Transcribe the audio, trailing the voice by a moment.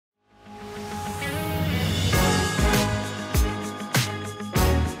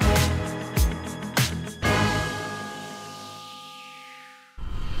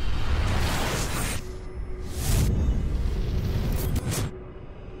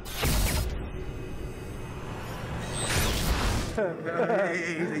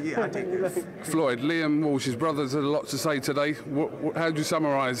Yeah, I take that. Floyd, Liam Walsh's brothers had a lot to say today. How do you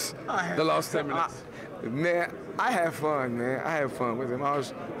summarise the last 10 minutes? Man, I had fun, man. I had fun with him. I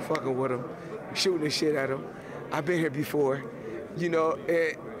was fucking with him, shooting the shit at him. I've been here before. You know,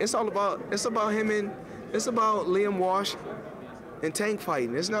 it's about him and it's about Liam Walsh and Tank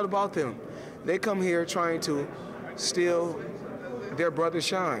fighting. It's not about them. They come here trying to steal their brother's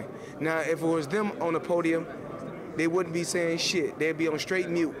shine. Now, if it was them on the podium, they wouldn't be saying shit. They'd be on straight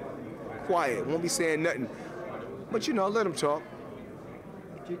mute, quiet, won't be saying nothing. But you know, let them talk.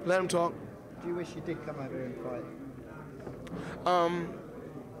 Let them talk. Do you wish you did come over and fight?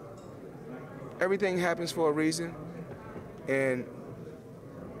 Everything happens for a reason, and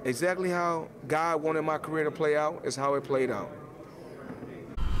exactly how God wanted my career to play out is how it played out.